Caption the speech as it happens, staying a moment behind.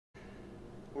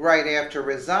Right after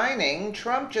resigning,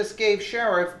 Trump just gave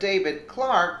Sheriff David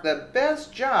Clarke the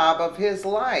best job of his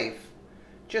life.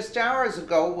 Just hours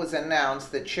ago it was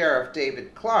announced that Sheriff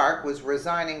David Clarke was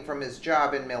resigning from his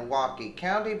job in Milwaukee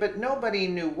County, but nobody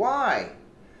knew why.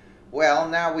 Well,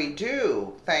 now we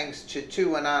do, thanks to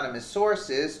two anonymous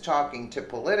sources talking to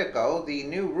Politico. The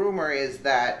new rumor is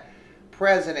that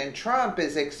President Trump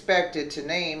is expected to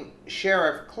name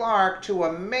Sheriff Clarke to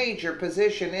a major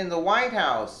position in the White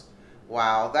House.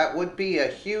 Wow, that would be a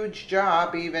huge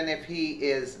job even if he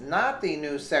is not the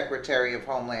new Secretary of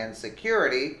Homeland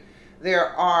Security. There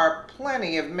are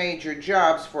plenty of major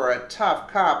jobs for a tough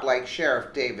cop like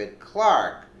Sheriff David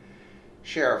Clarke.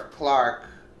 Sheriff Clarke,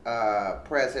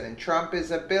 President Trump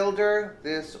is a builder.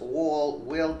 This wall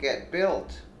will get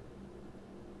built.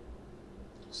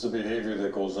 It's the behavior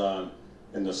that goes on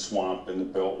in the swamp, in the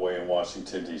Beltway in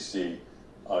Washington, D.C.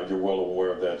 You're well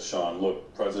aware of that, Sean.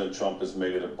 Look, President Trump has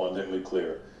made it abundantly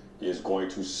clear. He is going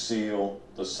to seal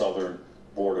the southern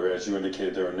border. As you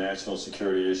indicated, there are national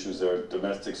security issues, there are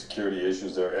domestic security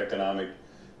issues, there are economic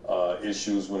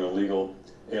issues when illegal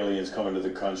aliens come into the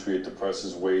country. It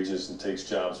depresses wages and takes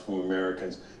jobs from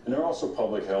Americans. And there are also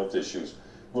public health issues.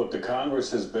 Look, the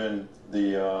Congress has been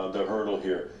the hurdle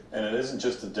here. And it isn't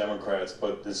just the Democrats,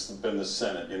 but it's been the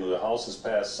Senate. You know, the House has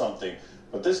passed something.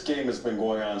 But this game has been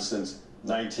going on since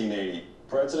 1980.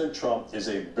 President Trump is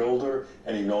a builder,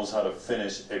 and he knows how to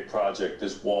finish a project.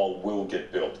 This wall will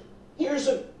get built.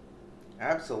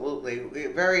 Absolutely.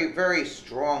 Very, very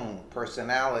strong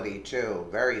personality, too.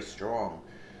 Very strong.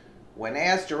 When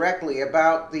asked directly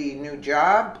about the new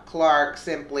job, Clarke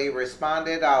simply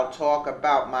responded, "I'll talk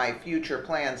about my future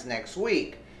plans next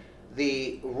week."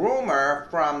 The rumor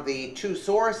from the two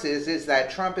sources is that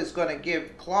Trump is going to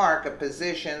give Clarke a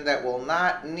position that will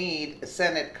not need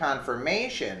Senate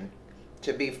confirmation.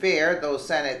 To be fair, those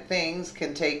Senate things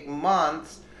can take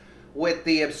months with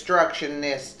the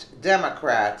obstructionist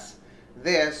Democrats.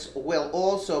 This will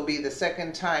also be the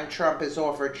second time Trump has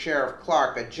offered Sheriff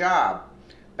Clarke a job.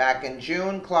 Back in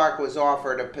June, Clarke was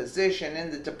offered a position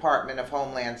in the Department of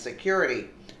Homeland Security.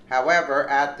 However,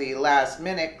 at the last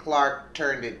minute, Clarke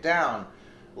turned it down.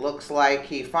 Looks like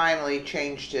he finally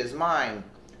changed his mind.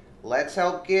 Let's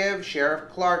help give Sheriff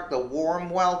Clarke the warm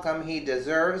welcome he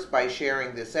deserves by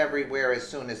sharing this everywhere as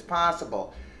soon as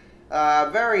possible.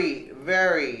 Very,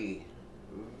 very,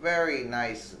 very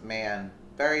nice man.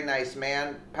 Very nice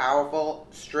man. Powerful,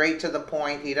 straight to the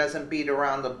point. He doesn't beat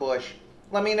around the bush.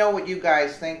 Let me know what you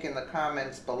guys think in the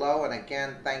comments below. And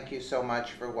again, thank you so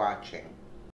much for watching.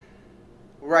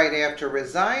 Right after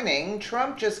resigning,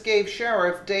 Trump just gave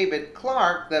Sheriff David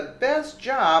Clarke the best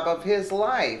job of his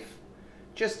life.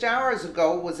 Just hours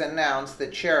ago it was announced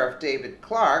that Sheriff David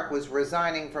Clarke was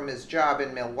resigning from his job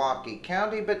in Milwaukee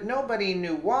County, but nobody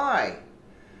knew why.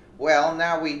 Well,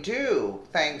 now we do,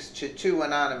 thanks to two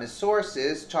anonymous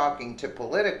sources talking to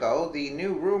Politico. The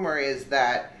new rumor is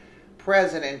that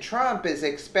President Trump is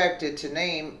expected to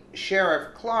name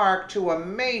Sheriff Clarke to a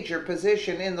major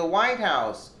position in the White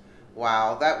House.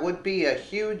 Wow, that would be a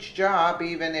huge job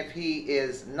even if he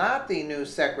is not the new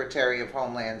Secretary of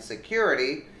Homeland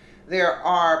Security. There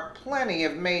are plenty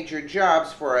of major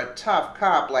jobs for a tough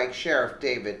cop like Sheriff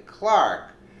David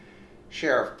Clarke.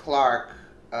 Sheriff Clarke,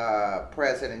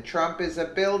 President Trump is a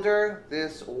builder.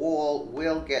 This wall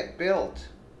will get built.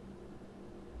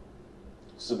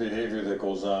 It's the behavior that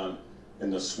goes on in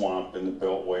the swamp, in the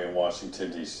Beltway in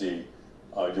Washington, D.C.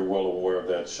 You're well aware of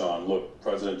that, Sean. Look,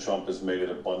 President Trump has made it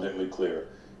abundantly clear.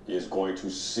 He is going to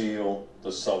seal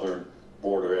the southern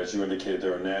border. As you indicated,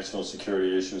 there are national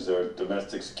security issues, there are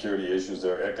domestic security issues,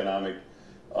 there are economic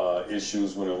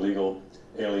issues when illegal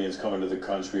aliens come into the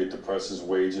country. It depresses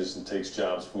wages and takes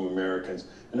jobs from Americans.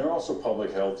 And there are also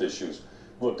public health issues.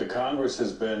 Look, the Congress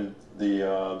has been the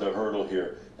hurdle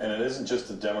here. And it isn't just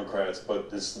the Democrats, but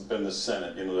it's been the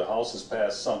Senate. You know, the House has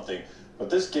passed something. But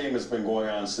this game has been going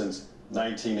on since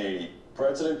 1980.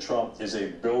 President Trump is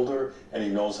a builder, and he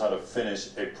knows how to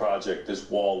finish a project. This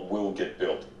wall will get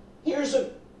built.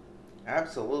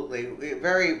 Absolutely.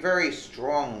 Very, very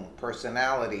strong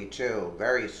personality, too.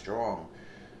 Very strong.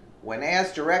 When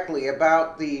asked directly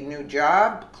about the new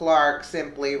job, Clarke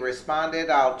simply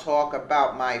responded, "I'll talk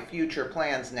about my future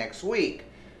plans next week."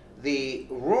 The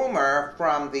rumor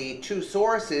from the two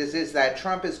sources is that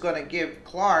Trump is going to give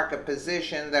Clarke a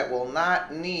position that will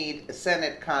not need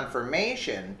Senate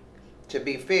confirmation. To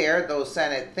be fair, those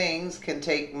Senate things can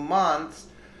take months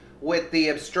with the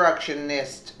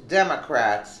obstructionist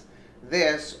Democrats.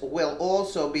 This will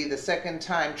also be the second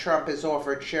time Trump has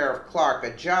offered Sheriff Clarke a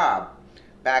job.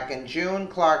 Back in June,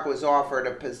 Clarke was offered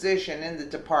a position in the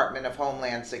Department of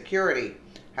Homeland Security.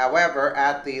 However,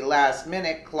 at the last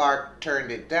minute, Clarke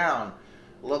turned it down.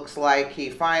 Looks like he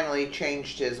finally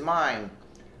changed his mind.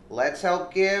 Let's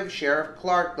help give Sheriff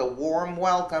Clarke the warm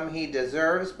welcome he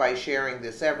deserves by sharing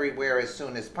this everywhere as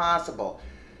soon as possible.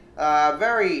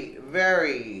 Very,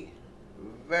 very,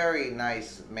 very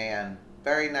nice man.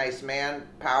 Very nice man.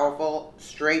 Powerful.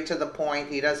 Straight to the point.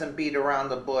 He doesn't beat around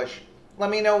the bush.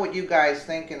 Let me know what you guys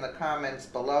think in the comments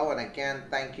below. And again,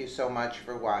 thank you so much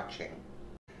for watching.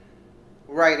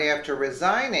 Right after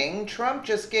resigning, Trump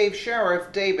just gave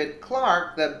Sheriff David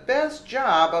Clarke the best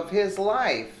job of his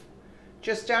life.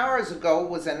 Just hours ago,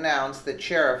 it was announced that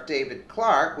Sheriff David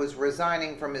Clarke was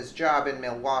resigning from his job in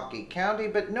Milwaukee County,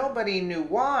 but nobody knew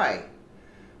why.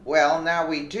 Well, now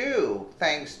we do,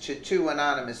 thanks to two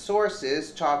anonymous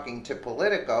sources talking to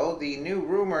Politico. The new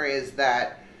rumor is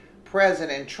that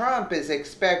President Trump is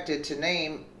expected to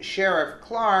name Sheriff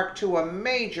Clarke to a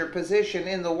major position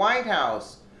in the White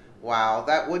House. Wow,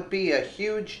 that would be a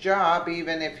huge job,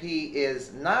 even if he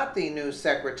is not the new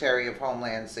Secretary of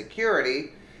Homeland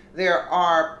Security. There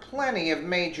are plenty of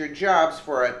major jobs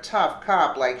for a tough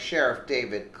cop like Sheriff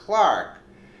David Clarke.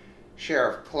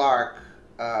 Sheriff Clarke,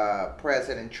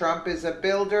 President Trump is a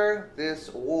builder.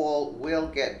 This wall will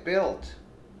get built.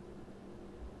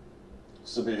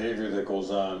 It's the behavior that goes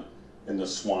on in the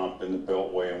swamp, in the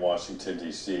Beltway in Washington,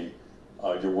 D.C.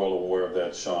 You're well aware of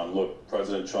that, Sean. Look,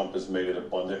 President Trump has made it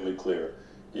abundantly clear.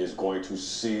 He is going to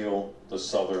seal the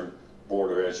southern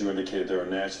border. As you indicated, there are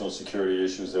national security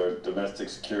issues, there are domestic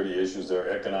security issues, there are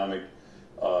economic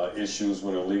issues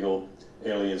when illegal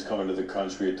aliens come into the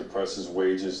country. It depresses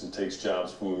wages and takes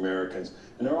jobs from Americans.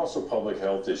 And there are also public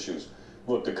health issues.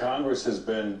 Look, the Congress has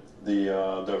been the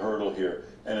hurdle here.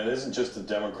 And it isn't just the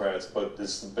Democrats, but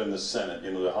it's been the Senate.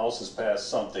 You know, the House has passed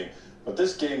something. But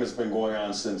this game has been going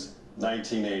on since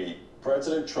 1980.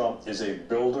 President Trump is a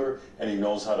builder, and he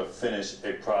knows how to finish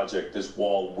a project. This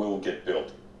wall will get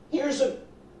built.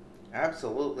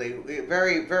 Absolutely.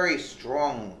 Very, very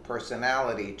strong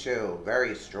personality, too.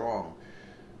 Very strong.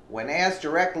 When asked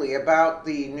directly about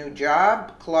the new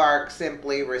job, Clarke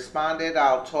simply responded,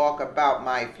 "I'll talk about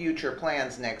my future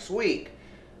plans next week."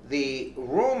 The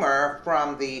rumor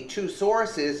from the two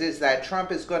sources is that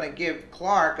Trump is going to give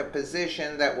Clarke a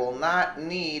position that will not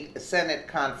need Senate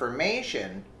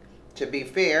confirmation. To be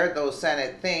fair, those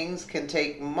Senate things can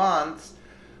take months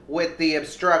with the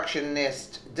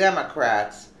obstructionist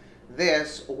Democrats.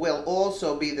 This will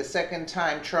also be the second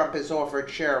time Trump has offered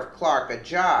Sheriff Clarke a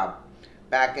job.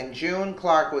 Back in June,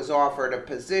 Clarke was offered a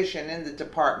position in the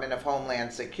Department of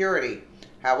Homeland Security.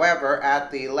 However, at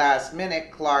the last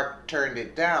minute, Clarke turned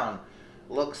it down.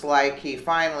 Looks like he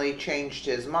finally changed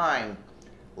his mind.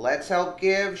 Let's help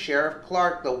give Sheriff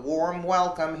Clarke the warm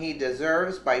welcome he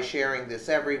deserves by sharing this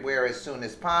everywhere as soon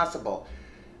as possible.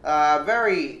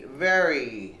 Very,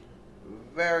 very,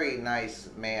 very nice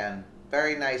man.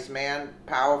 Very nice man.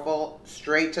 Powerful.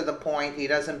 Straight to the point. He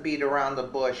doesn't beat around the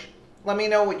bush. Let me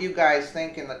know what you guys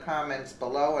think in the comments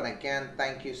below. And again,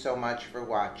 thank you so much for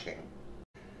watching.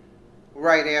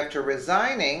 Right after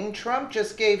resigning, Trump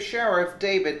just gave Sheriff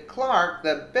David Clarke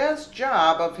the best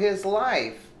job of his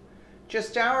life.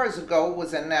 Just hours ago, it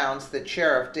was announced that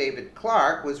Sheriff David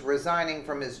Clarke was resigning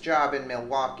from his job in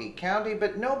Milwaukee County,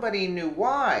 but nobody knew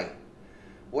why.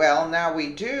 Well, now we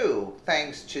do,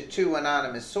 thanks to two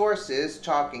anonymous sources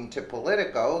talking to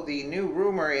Politico. The new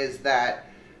rumor is that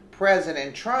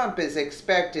President Trump is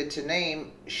expected to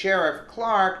name Sheriff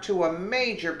Clarke to a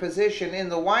major position in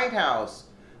the White House.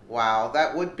 Wow,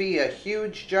 that would be a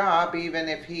huge job, even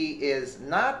if he is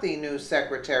not the new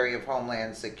Secretary of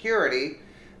Homeland Security.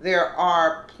 There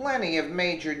are plenty of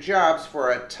major jobs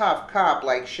for a tough cop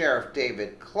like Sheriff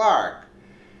David Clarke.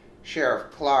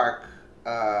 Sheriff Clarke,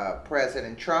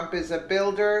 President Trump is a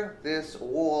builder. This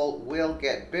wall will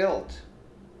get built.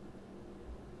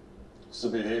 It's the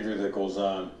behavior that goes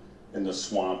on in the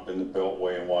swamp, in the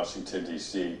Beltway in Washington,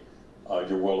 D.C.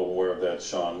 You're well aware of that,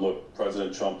 Sean. Look,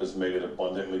 President Trump has made it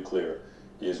abundantly clear.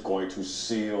 He is going to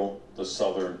seal the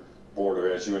southern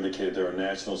border. As you indicated, there are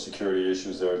national security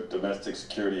issues, there are domestic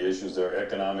security issues, there are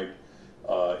economic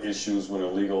issues when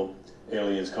illegal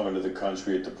aliens come into the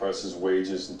country. It depresses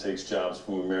wages and takes jobs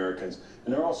from Americans.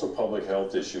 And there are also public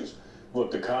health issues. Look,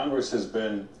 the Congress has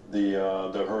been the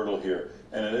hurdle here.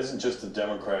 And it isn't just the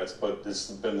Democrats, but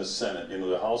it's been the Senate. You know,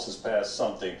 the House has passed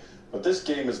something. But this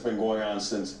game has been going on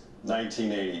since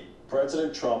 1980.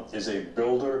 President Trump is a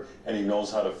builder, and he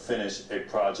knows how to finish a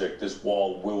project. This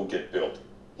wall will get built.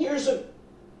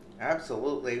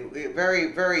 Absolutely.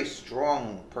 Very, very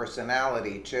strong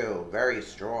personality, too. Very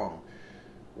strong.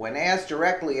 When asked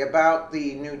directly about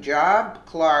the new job,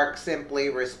 Clarke simply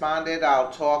responded,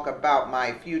 "I'll talk about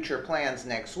my future plans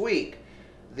next week."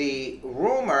 The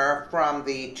rumor from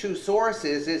the two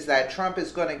sources is that Trump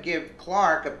is going to give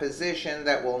Clarke a position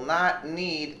that will not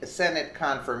need Senate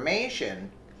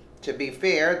confirmation. To be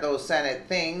fair, those Senate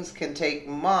things can take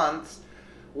months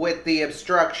with the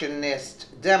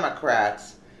obstructionist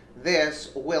Democrats. This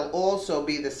will also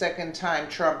be the second time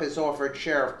Trump has offered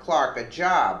Sheriff Clarke a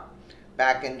job.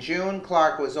 Back in June,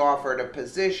 Clarke was offered a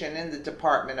position in the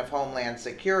Department of Homeland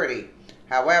Security.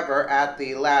 However, at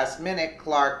the last minute,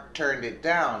 Clarke turned it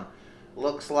down.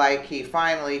 Looks like he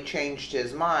finally changed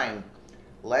his mind.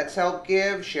 Let's help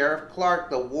give Sheriff Clarke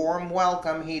the warm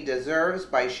welcome he deserves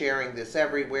by sharing this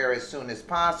everywhere as soon as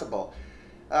possible.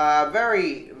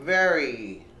 Very,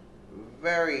 very,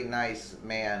 very nice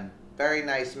man. Very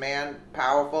nice man.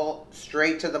 Powerful.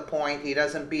 Straight to the point. He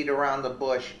doesn't beat around the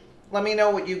bush. Let me know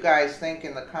what you guys think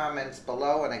in the comments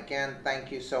below. And again,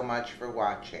 thank you so much for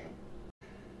watching.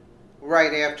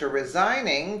 Right after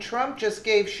resigning, Trump just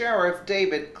gave Sheriff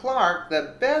David Clarke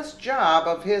the best job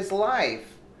of his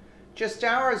life. Just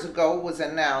hours ago it was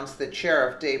announced that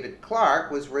Sheriff David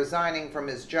Clarke was resigning from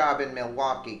his job in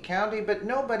Milwaukee County, but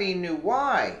nobody knew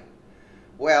why.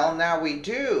 Well, now we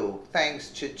do, thanks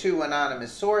to two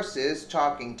anonymous sources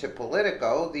talking to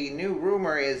Politico. The new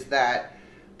rumor is that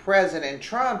President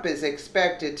Trump is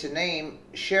expected to name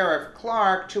Sheriff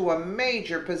Clarke to a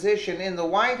major position in the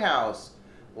White House.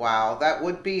 Wow, that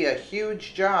would be a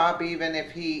huge job even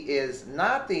if he is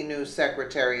not the new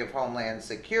Secretary of Homeland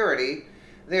Security.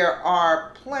 There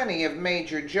are plenty of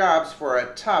major jobs for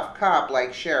a tough cop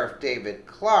like Sheriff David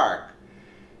Clarke.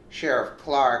 Sheriff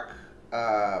Clarke,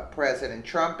 President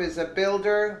Trump is a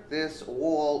builder. This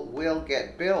wall will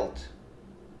get built.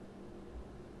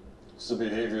 It's the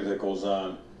behavior that goes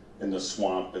on in the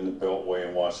swamp, in the Beltway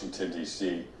in Washington,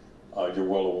 D.C. You're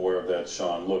well aware of that,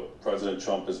 Sean. Look, President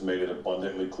Trump has made it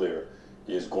abundantly clear.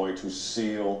 He is going to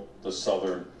seal the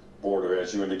southern border.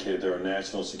 As you indicated, there are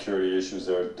national security issues,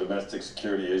 there are domestic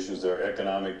security issues, there are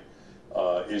economic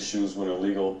issues when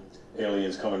illegal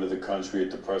aliens come into the country. It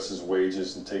depresses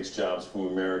wages and takes jobs from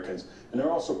Americans. And there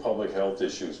are also public health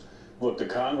issues. Look, the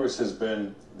Congress has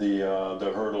been the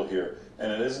hurdle here.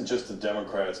 And it isn't just the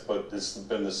Democrats, but it's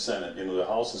been the Senate. You know, the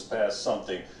House has passed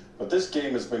something. But this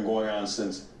game has been going on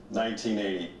since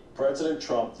 1980. President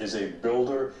Trump is a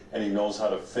builder, and he knows how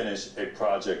to finish a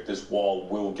project. This wall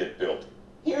will get built.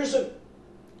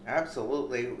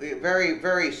 Absolutely. Very,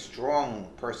 very strong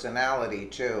personality,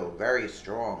 too. Very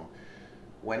strong.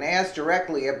 When asked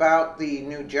directly about the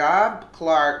new job,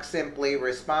 Clarke simply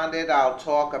responded, "I'll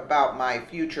talk about my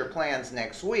future plans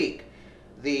next week."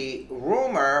 The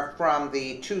rumor from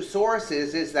the two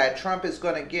sources is that Trump is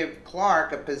going to give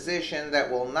Clarke a position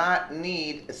that will not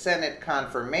need Senate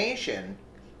confirmation.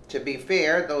 To be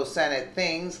fair, those Senate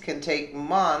things can take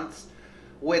months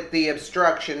with the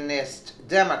obstructionist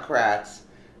Democrats.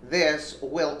 This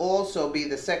will also be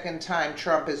the second time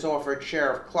Trump has offered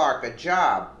Sheriff Clarke a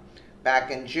job.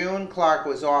 Back in June, Clarke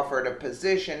was offered a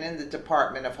position in the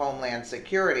Department of Homeland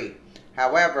Security.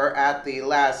 However, at the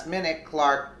last minute,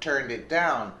 Clarke turned it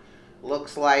down.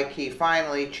 Looks like he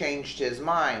finally changed his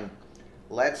mind.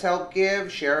 Let's help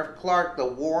give Sheriff Clarke the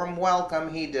warm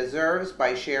welcome he deserves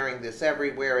by sharing this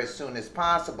everywhere as soon as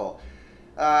possible.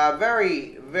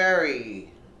 Very,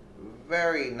 very,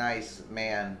 very nice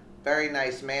man. Very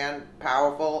nice man.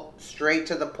 Powerful. Straight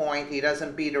to the point. He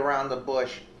doesn't beat around the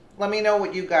bush. Let me know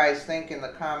what you guys think in the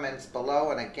comments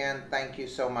below. And again, thank you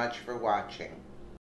so much for watching.